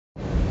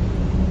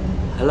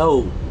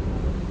Hello,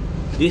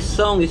 this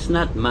song is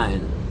not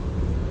mine.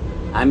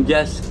 I'm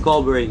just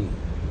covering.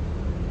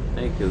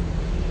 Thank you.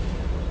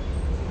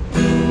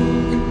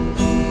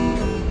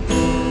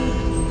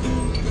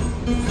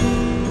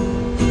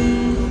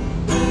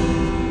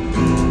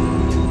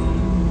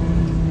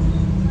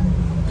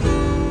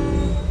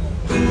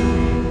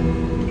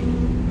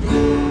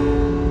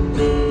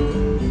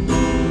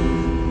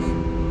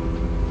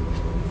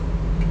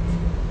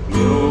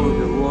 You're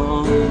the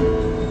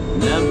one,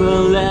 never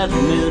let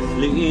me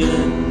sleep.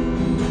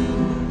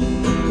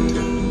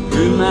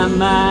 Through my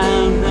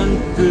mind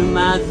and through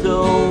my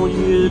soul,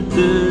 you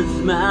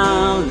touch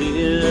my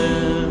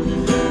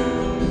lips.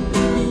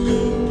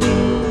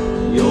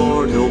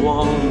 You're the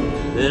one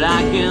that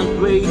I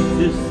can't wait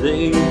to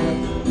see.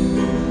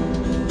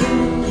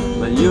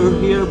 When you're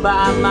here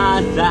by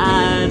my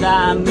side,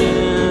 I'm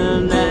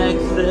in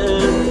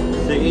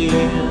ecstasy.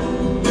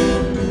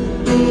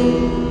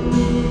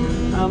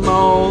 I'm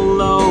all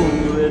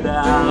alone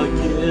without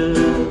you.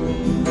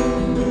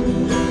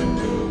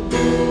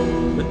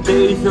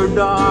 Days are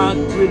dark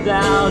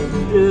without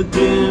the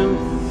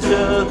glimpse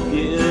of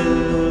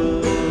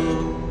you.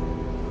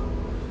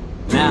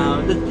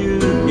 Now that you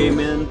came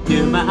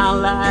into my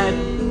life,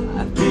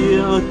 I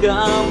feel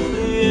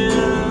complete.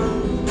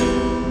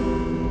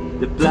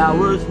 The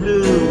flowers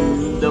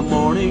bloom, the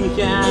morning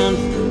shines,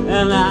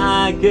 and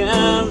I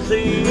can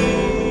see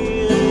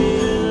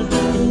it.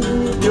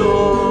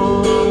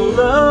 Your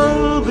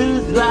love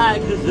is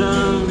like the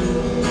sun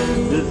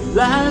that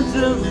lights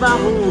up my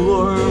whole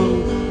world.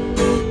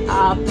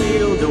 I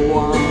feel the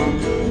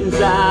warmth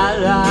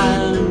inside.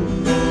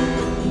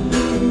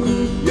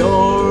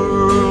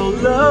 Your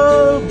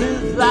love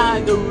is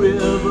like a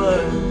river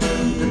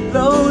that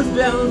flows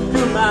down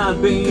through my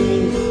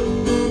veins.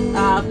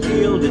 I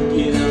feel the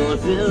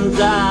chills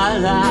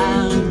inside.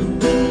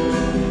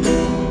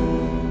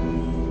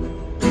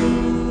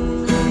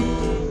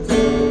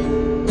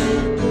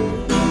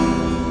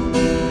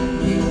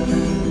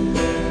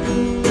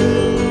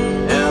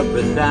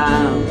 Every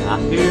time I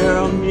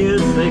hear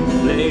music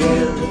play,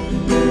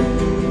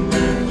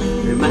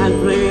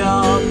 reminds me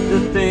of the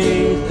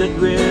things that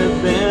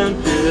we've been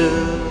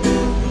through.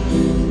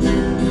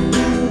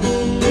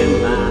 In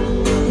my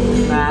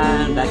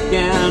mind, I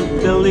can't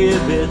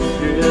believe it's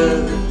true.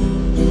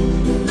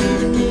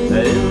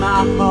 But in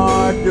my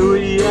heart, the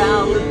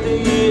reality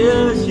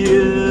is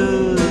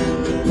you.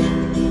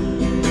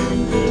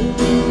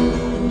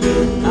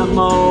 I'm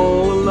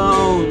all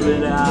alone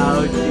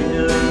without you.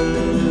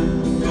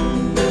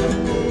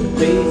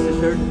 Faces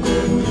are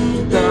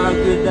dark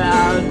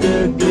without the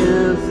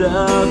glimpse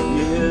of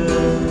you.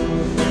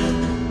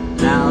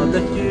 Now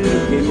that you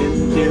came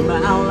into my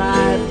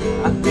life,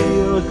 I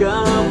feel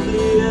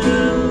complete.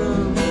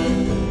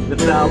 The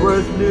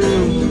flowers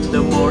bloom,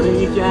 the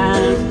morning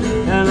shines,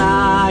 and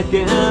I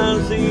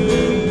can see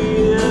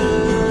it.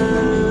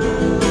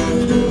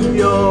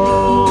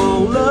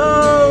 Your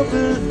love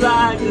is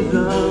like the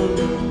sun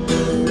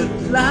that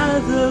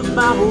lights up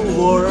my whole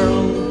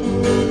world.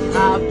 I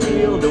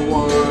feel the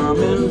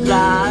warmth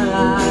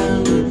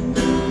inside.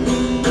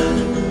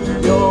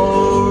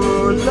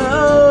 Your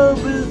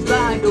love is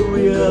like a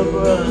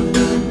river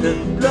that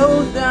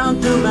flows down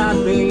to my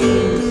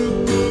veins.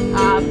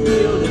 I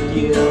feel the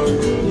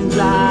chills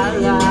inside.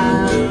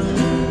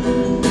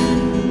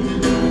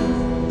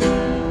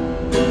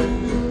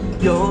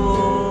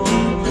 Your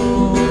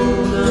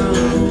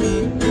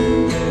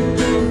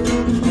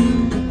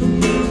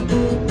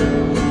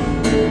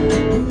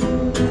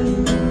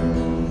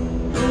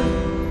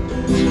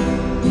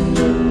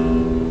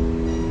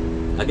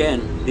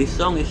Again, this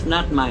song is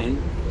not mine.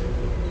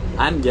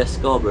 I'm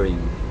just covering.